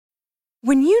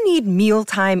When you need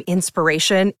mealtime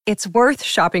inspiration, it's worth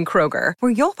shopping Kroger,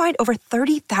 where you'll find over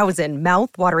 30,000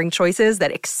 mouth-watering choices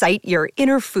that excite your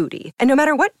inner foodie. And no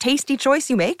matter what tasty choice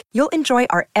you make, you'll enjoy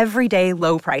our everyday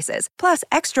low prices, plus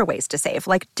extra ways to save,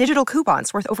 like digital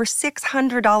coupons worth over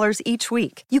 $600 each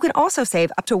week. You can also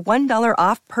save up to $1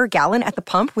 off per gallon at the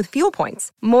pump with fuel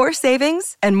points. More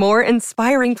savings and more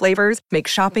inspiring flavors make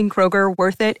shopping Kroger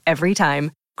worth it every time.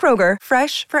 Kroger,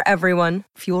 fresh for everyone.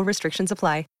 Fuel restrictions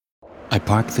apply. I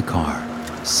park the car,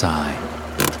 sigh,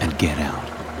 and get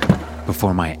out.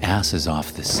 Before my ass is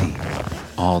off the seat,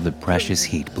 all the precious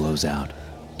heat blows out,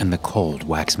 and the cold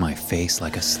whacks my face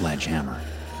like a sledgehammer.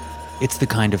 It's the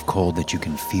kind of cold that you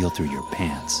can feel through your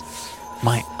pants.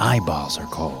 My eyeballs are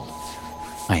cold.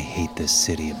 I hate this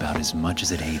city about as much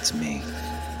as it hates me.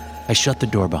 I shut the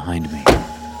door behind me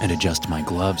and adjust my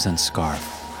gloves and scarf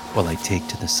while I take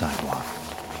to the sidewalk.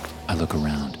 I look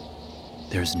around.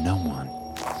 There's no one.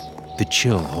 The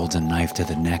chill holds a knife to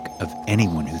the neck of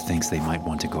anyone who thinks they might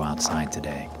want to go outside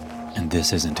today. And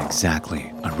this isn't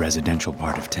exactly a residential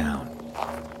part of town.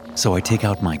 So I take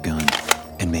out my gun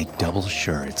and make double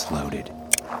sure it's loaded.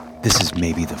 This is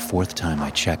maybe the 4th time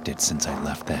I checked it since I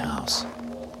left the house.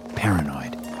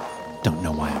 Paranoid. Don't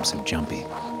know why I'm so jumpy.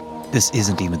 This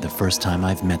isn't even the first time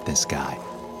I've met this guy.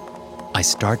 I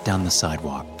start down the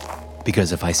sidewalk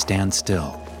because if I stand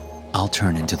still, I'll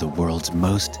turn into the world's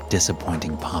most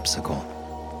disappointing popsicle.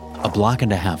 A block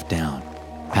and a half down,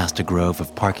 past a grove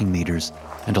of parking meters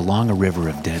and along a river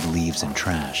of dead leaves and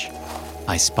trash,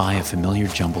 I spy a familiar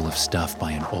jumble of stuff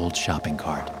by an old shopping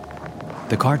cart.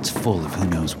 The cart's full of who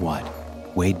knows what,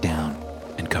 weighed down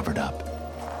and covered up.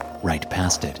 Right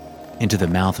past it, into the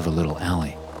mouth of a little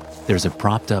alley, there's a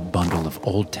propped-up bundle of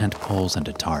old tent poles and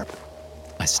a tarp.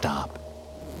 I stop.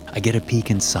 I get a peek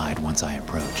inside once I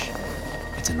approach.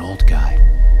 It's an old guy.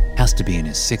 Has to be in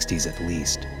his 60s at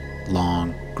least.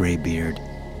 Long, gray beard.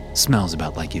 Smells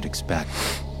about like you'd expect.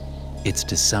 It's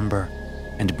December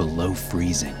and below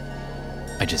freezing.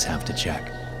 I just have to check.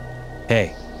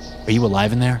 Hey, are you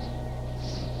alive in there?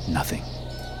 Nothing.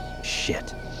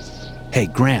 Shit. Hey,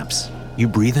 Gramps, you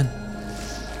breathing?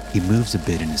 He moves a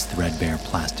bit in his threadbare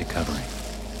plastic covering.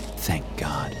 Thank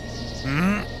God.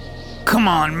 Come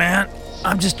on, man.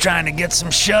 I'm just trying to get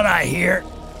some shut-eye here.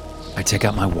 I take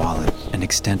out my wallet and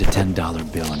extend a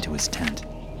 $10 bill into his tent.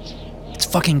 It's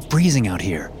fucking freezing out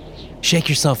here. Shake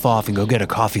yourself off and go get a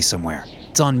coffee somewhere.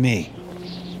 It's on me.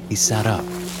 He sat up,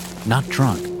 not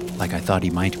drunk like I thought he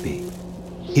might be.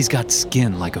 He's got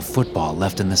skin like a football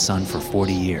left in the sun for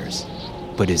 40 years,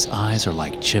 but his eyes are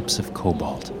like chips of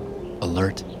cobalt,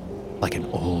 alert like an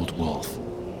old wolf.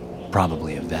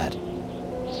 Probably a vet.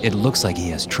 It looks like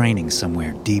he has training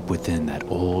somewhere deep within that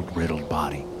old, riddled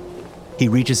body. He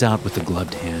reaches out with the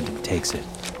gloved hand and takes it.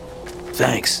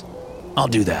 Thanks. I'll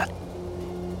do that.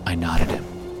 I nodded him.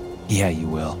 Yeah, you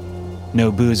will.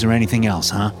 No booze or anything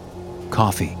else, huh?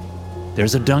 Coffee.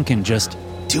 There's a Dunkin' just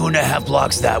 2.5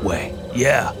 blocks that way.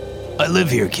 Yeah, I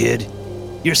live here, kid.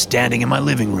 You're standing in my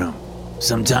living room.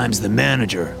 Sometimes the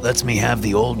manager lets me have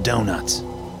the old donuts.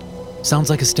 Sounds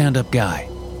like a stand-up guy.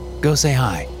 Go say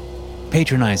hi.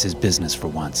 Patronize his business for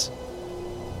once.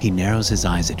 He narrows his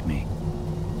eyes at me.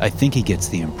 I think he gets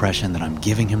the impression that I'm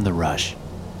giving him the rush,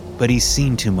 but he's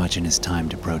seen too much in his time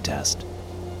to protest.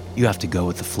 You have to go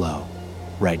with the flow.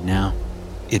 Right now,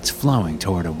 it's flowing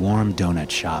toward a warm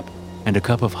donut shop and a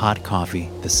cup of hot coffee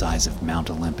the size of Mount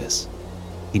Olympus.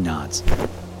 He nods.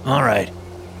 All right.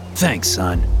 Thanks,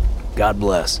 son. God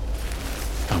bless.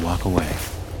 I walk away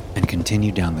and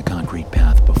continue down the concrete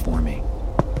path before me.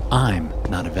 I'm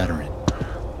not a veteran.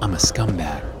 I'm a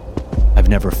scumbag. I've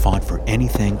never fought for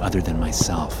anything other than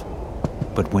myself.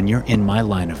 But when you're in my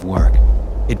line of work,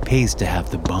 it pays to have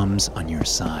the bums on your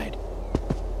side.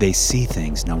 They see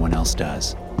things no one else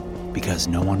does, because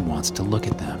no one wants to look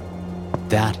at them.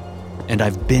 That, and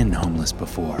I've been homeless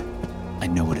before. I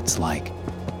know what it's like.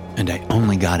 And I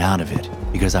only got out of it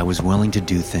because I was willing to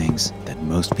do things that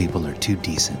most people are too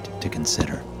decent to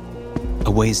consider.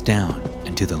 A ways down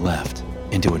and to the left,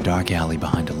 into a dark alley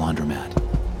behind a laundromat.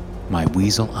 My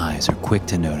weasel eyes are quick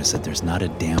to notice that there's not a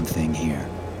damn thing here.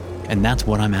 And that's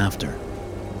what I'm after.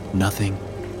 Nothing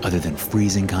other than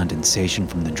freezing condensation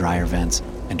from the dryer vents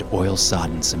and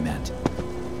oil-sodden cement.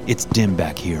 It's dim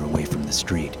back here away from the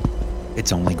street.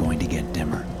 It's only going to get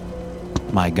dimmer.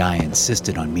 My guy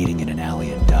insisted on meeting in an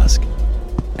alley at dusk.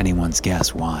 Anyone's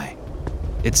guess why?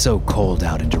 It's so cold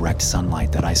out in direct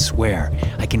sunlight that I swear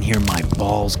I can hear my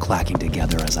balls clacking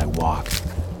together as I walk.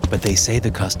 But they say the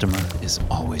customer is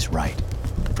always right,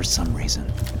 for some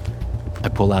reason. I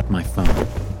pull out my phone.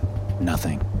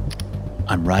 Nothing.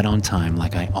 I'm right on time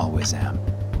like I always am,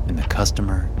 and the the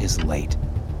customer is late.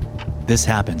 This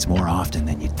happens more often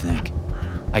than you'd think.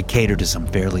 I cater to some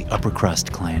fairly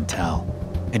upper-crust clientele,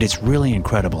 and it's really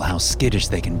incredible how skittish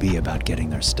they can be about getting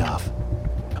their stuff.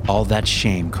 All that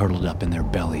shame curdled up in their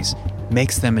bellies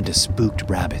makes them into spooked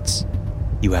rabbits.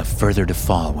 You have further to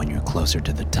fall when you're closer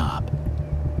to the top.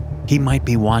 He might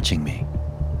be watching me.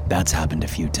 That's happened a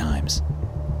few times.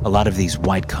 A lot of these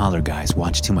white-collar guys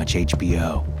watch too much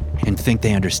HBO and think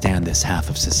they understand this half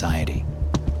of society.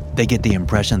 They get the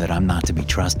impression that I'm not to be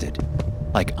trusted,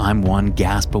 like I'm one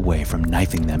gasp away from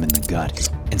knifing them in the gut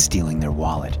and stealing their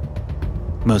wallet.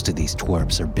 Most of these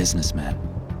twerps are businessmen.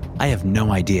 I have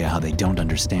no idea how they don't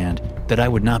understand that I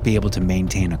would not be able to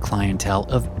maintain a clientele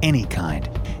of any kind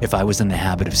if I was in the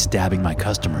habit of stabbing my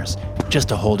customers just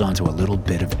to hold on to a little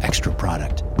bit of extra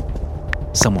product.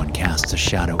 Someone casts a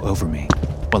shadow over me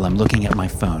while I'm looking at my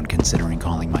phone considering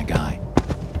calling my guy.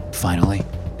 Finally,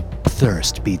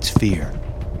 thirst beats fear,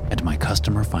 and my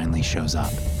customer finally shows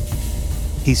up.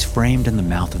 He's framed in the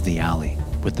mouth of the alley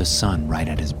with the sun right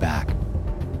at his back,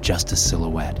 just a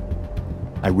silhouette.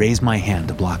 I raise my hand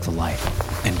to block the light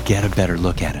and get a better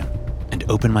look at him and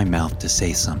open my mouth to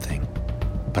say something,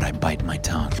 but I bite my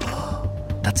tongue.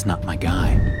 That's not my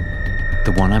guy.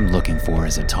 The one I'm looking for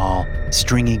is a tall,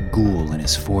 stringy ghoul in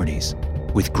his 40s,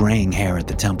 with graying hair at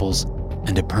the temples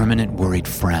and a permanent worried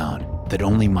frown that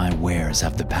only my wares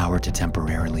have the power to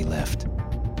temporarily lift.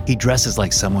 He dresses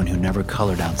like someone who never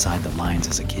colored outside the lines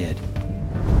as a kid.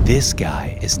 This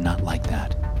guy is not like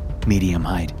that. Medium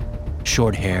height,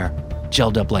 short hair,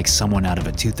 gelled up like someone out of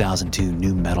a 2002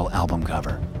 nu metal album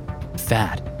cover.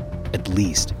 Fat, at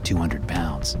least 200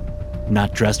 pounds.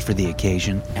 Not dressed for the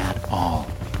occasion at all,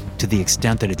 to the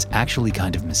extent that it's actually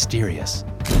kind of mysterious.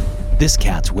 This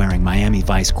cat's wearing Miami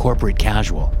Vice corporate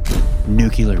casual,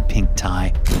 nuclear pink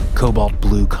tie, cobalt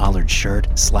blue collared shirt,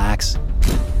 slacks,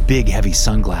 big heavy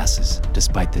sunglasses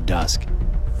despite the dusk.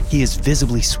 He is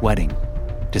visibly sweating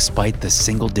despite the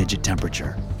single-digit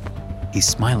temperature. He's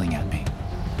smiling at me.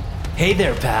 Hey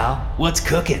there, pal. What's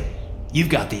cooking? You've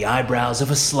got the eyebrows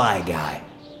of a sly guy.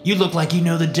 You look like you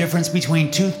know the difference between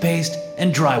toothpaste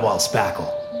and drywall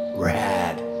spackle.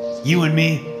 Rad. You and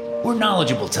me, we're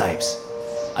knowledgeable types.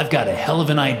 I've got a hell of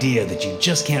an idea that you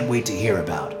just can't wait to hear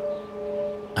about.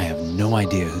 I have no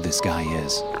idea who this guy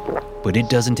is, but it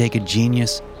doesn't take a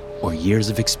genius or years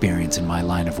of experience in my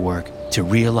line of work to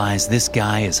realize this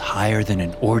guy is higher than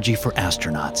an orgy for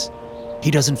astronauts.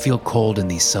 He doesn't feel cold in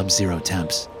these sub-zero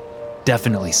temps.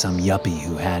 Definitely some yuppie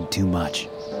who had too much.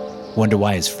 Wonder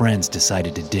why his friends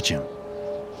decided to ditch him.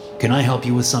 Can I help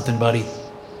you with something, buddy?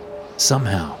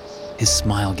 Somehow, his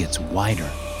smile gets wider.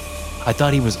 I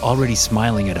thought he was already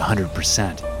smiling at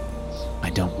 100%. I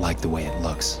don't like the way it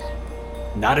looks.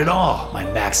 Not at all, my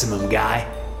maximum guy.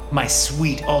 My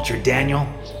sweet Ultra Daniel.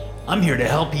 I'm here to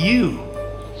help you.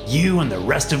 You and the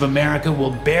rest of America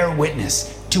will bear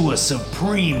witness to a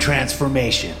supreme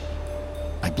transformation.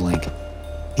 I blink.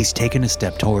 He's taken a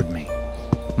step toward me.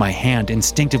 My hand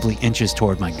instinctively inches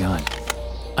toward my gun.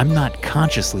 I'm not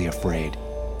consciously afraid,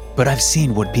 but I've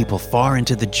seen what people far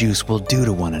into the juice will do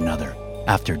to one another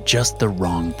after just the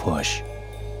wrong push.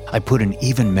 I put an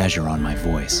even measure on my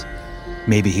voice.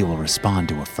 Maybe he will respond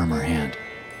to a firmer hand.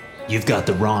 You've got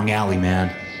the wrong alley,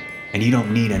 man, and you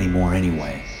don't need any more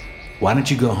anyway. Why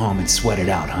don't you go home and sweat it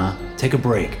out, huh? Take a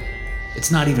break.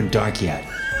 It's not even dark yet.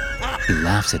 He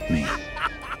laughs at me,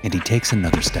 and he takes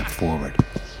another step forward.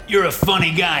 You're a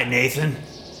funny guy, Nathan.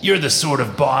 You're the sort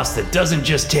of boss that doesn't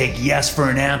just take yes for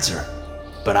an answer.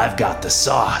 But I've got the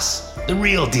sauce, the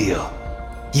real deal.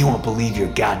 You won't believe your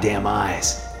goddamn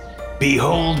eyes.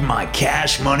 Behold my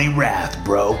cash money wrath,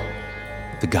 bro.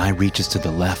 The guy reaches to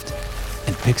the left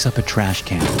and picks up a trash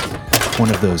can, one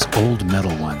of those old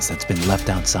metal ones that's been left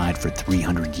outside for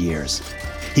 300 years.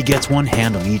 He gets one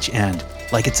hand on each end,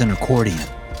 like it's an accordion,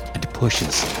 and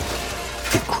pushes.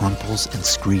 It crumples and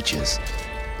screeches,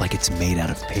 like it's made out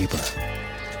of paper.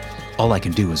 All I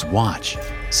can do is watch,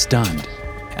 stunned,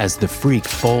 as the freak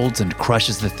folds and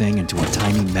crushes the thing into a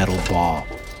tiny metal ball.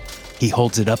 He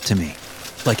holds it up to me,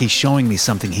 like he's showing me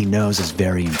something he knows is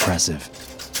very impressive.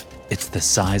 It's the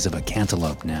size of a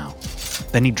cantaloupe now.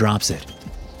 Then he drops it.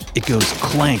 It goes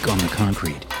clank on the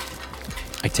concrete.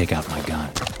 I take out my gun.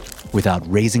 Without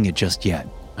raising it just yet,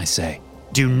 I say,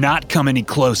 "Do not come any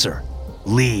closer.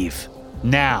 Leave.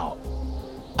 Now."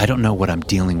 I don't know what I'm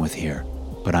dealing with here,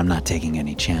 but I'm not taking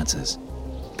any chances.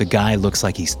 The guy looks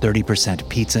like he's 30%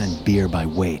 pizza and beer by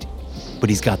weight, but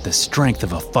he's got the strength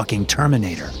of a fucking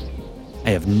Terminator.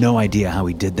 I have no idea how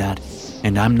he did that,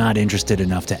 and I'm not interested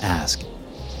enough to ask.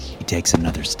 He takes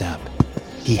another step.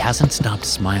 He hasn't stopped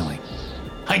smiling.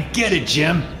 I get it,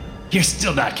 Jim. You're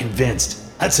still not convinced.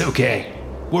 That's okay.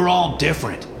 We're all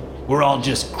different. We're all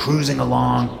just cruising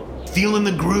along, feeling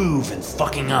the groove and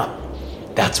fucking up.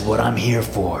 That's what I'm here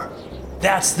for.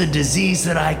 That's the disease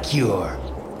that I cure.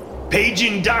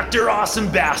 Paging Dr.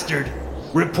 Awesome Bastard.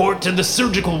 Report to the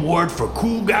surgical ward for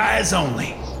cool guys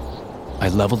only. I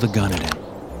level the gun at him.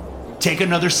 Take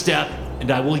another step, and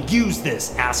I will use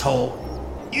this, asshole.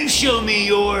 You show me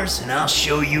yours, and I'll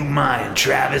show you mine,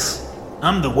 Travis.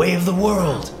 I'm the way of the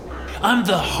world. I'm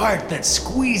the heart that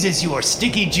squeezes your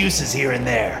sticky juices here and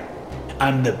there.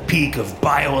 I'm the peak of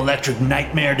bioelectric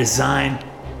nightmare design,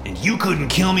 and you couldn't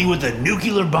kill me with a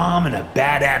nuclear bomb and a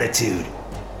bad attitude.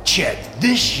 Check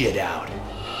this shit out.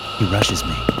 He rushes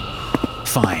me.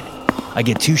 Fine. I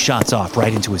get 2 shots off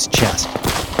right into his chest,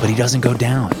 but he doesn't go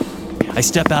down. I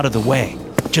step out of the way,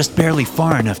 just barely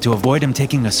far enough to avoid him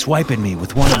taking a swipe at me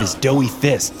with one of his doughy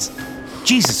fists.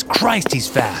 Jesus Christ, he's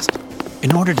fast.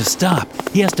 In order to stop,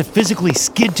 he has to physically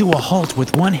skid to a halt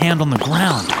with one hand on the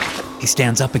ground. He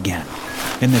stands up again.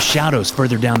 In the shadows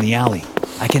further down the alley,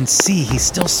 I can see he's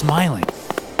still smiling.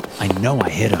 I know I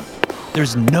hit him.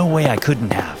 There's no way I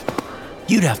couldn't have.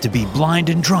 You'd have to be blind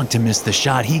and drunk to miss the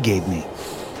shot he gave me.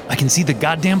 I can see the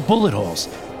goddamn bullet holes.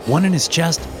 One in his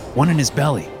chest, one in his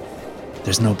belly.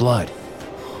 There's no blood.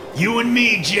 You and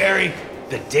me, Jerry.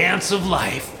 The dance of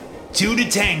life. 2 to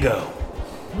tango.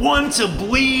 1 to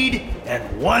bleed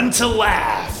and 1 to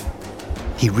laugh.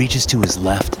 He reaches to his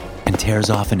left and tears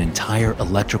off an entire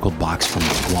electrical box from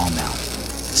his wall mount.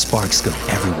 Sparks go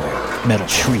everywhere. Metal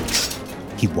shrieks.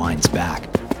 He winds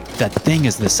back. That thing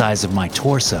is the size of my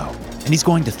torso, and he's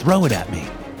going to throw it at me.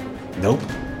 Nope,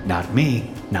 not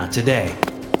me, not today.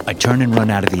 I turn and run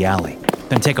out of the alley,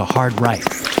 then take a hard right.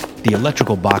 The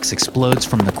electrical box explodes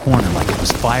from the corner like it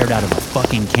was fired out of a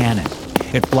fucking cannon.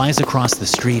 It flies across the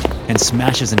street and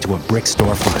smashes into a brick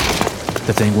storefront.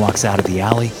 The thing walks out of the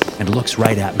alley and looks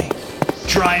right at me.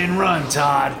 Try and run,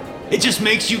 Todd. It just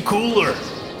makes you cooler.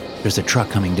 There's a truck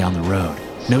coming down the road.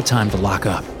 No time to lock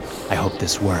up. I hope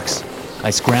this works.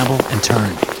 I scramble and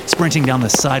turn, sprinting down the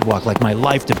sidewalk like my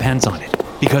life depends on it.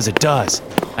 Because it does.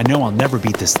 I know I'll never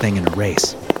beat this thing in a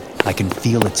race. I can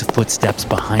feel its footsteps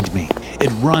behind me. It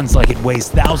runs like it weighs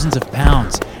thousands of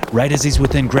pounds. Right as he's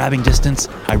within grabbing distance,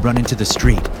 I run into the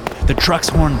street. The truck's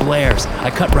horn blares. I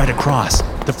cut right across.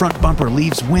 The front bumper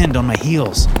leaves wind on my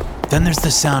heels. Then there's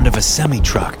the sound of a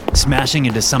semi-truck smashing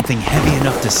into something heavy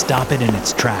enough to stop it in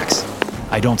its tracks.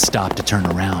 I don't stop to turn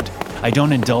around. I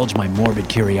don't indulge my morbid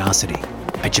curiosity.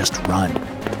 I just run.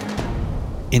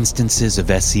 Instances of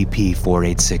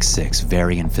SCP-4866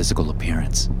 vary in physical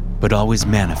appearance, but always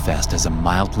manifest as a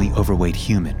mildly overweight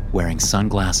human wearing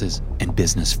sunglasses and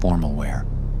business formal wear.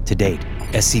 To date,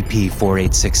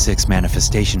 SCP-4866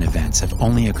 manifestation events have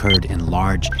only occurred in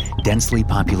large, densely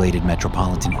populated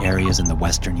metropolitan areas in the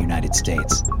western United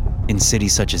States, in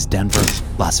cities such as Denver,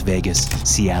 Las Vegas,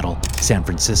 Seattle, San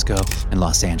Francisco, and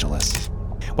Los Angeles.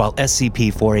 While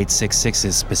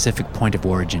SCP-4866's specific point of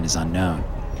origin is unknown,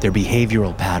 their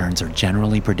behavioral patterns are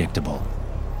generally predictable.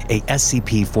 A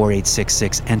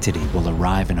SCP-4866 entity will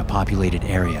arrive in a populated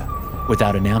area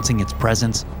without announcing its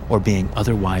presence or being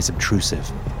otherwise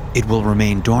obtrusive. It will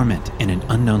remain dormant in an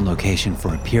unknown location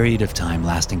for a period of time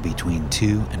lasting between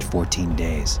 2 and 14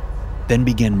 days, then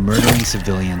begin murdering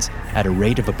civilians at a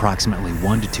rate of approximately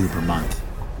 1 to 2 per month.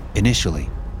 Initially,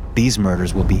 these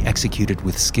murders will be executed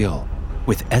with skill,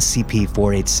 with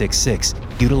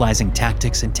SCP-4866 utilizing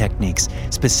tactics and techniques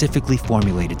specifically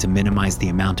formulated to minimize the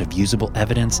amount of usable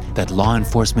evidence that law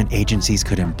enforcement agencies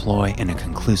could employ in a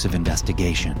conclusive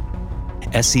investigation.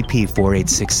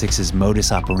 SCP-4866's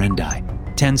modus operandi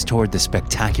tends toward the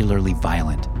spectacularly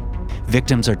violent.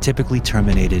 Victims are typically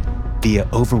terminated via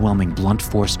overwhelming blunt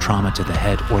force trauma to the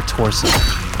head or torso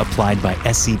applied by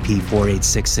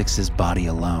SCP-4866's body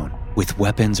alone, with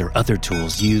weapons or other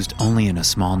tools used only in a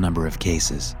small number of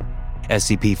cases.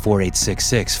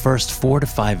 SCP-4866's first 4 to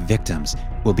 5 victims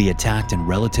will be attacked in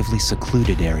relatively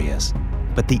secluded areas,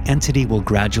 but the entity will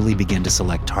gradually begin to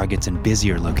select targets in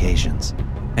busier locations,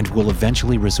 and will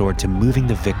eventually resort to moving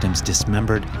the victims'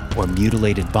 dismembered or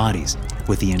mutilated bodies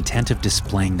with the intent of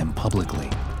displaying them publicly.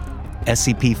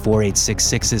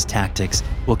 SCP-4866's tactics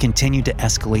will continue to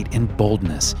escalate in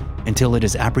boldness until it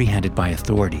is apprehended by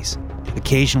authorities,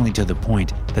 occasionally to the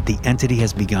point that the entity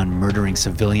has begun murdering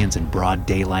civilians in broad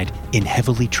daylight in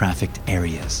heavily trafficked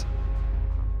areas.